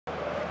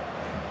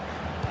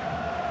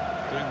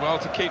Doing well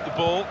to keep the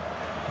ball.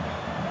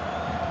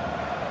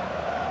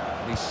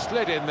 He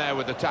slid in there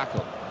with the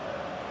tackle.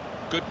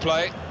 Good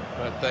play,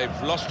 but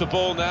they've lost the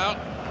ball now.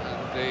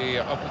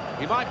 And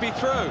he might be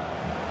through.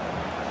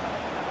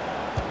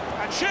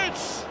 And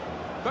shoots!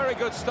 Very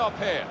good stop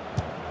here.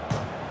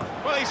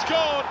 Well, he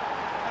scored,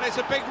 and it's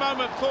a big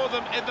moment for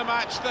them in the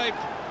match. They've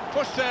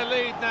pushed their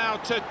lead now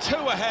to 2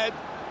 ahead.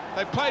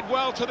 They've played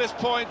well to this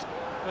point,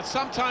 but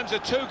sometimes a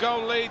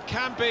 2-goal lead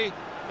can be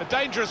a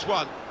dangerous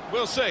one.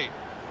 We'll see.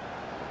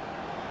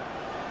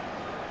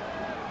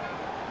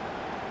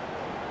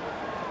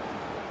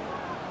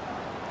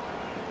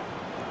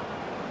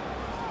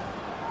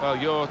 Well,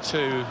 you're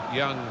too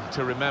young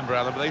to remember,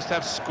 Alan, but they used to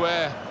have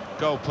square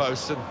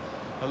goalposts, and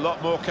a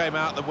lot more came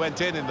out than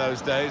went in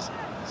those days.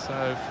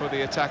 So for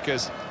the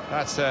attackers,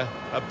 that's a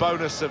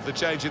bonus of the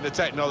change in the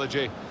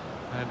technology,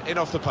 and in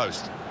off the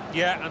post.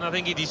 Yeah, and I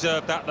think he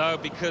deserved that, though,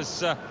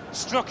 because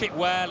struck it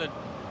well and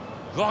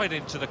right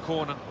into the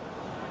corner.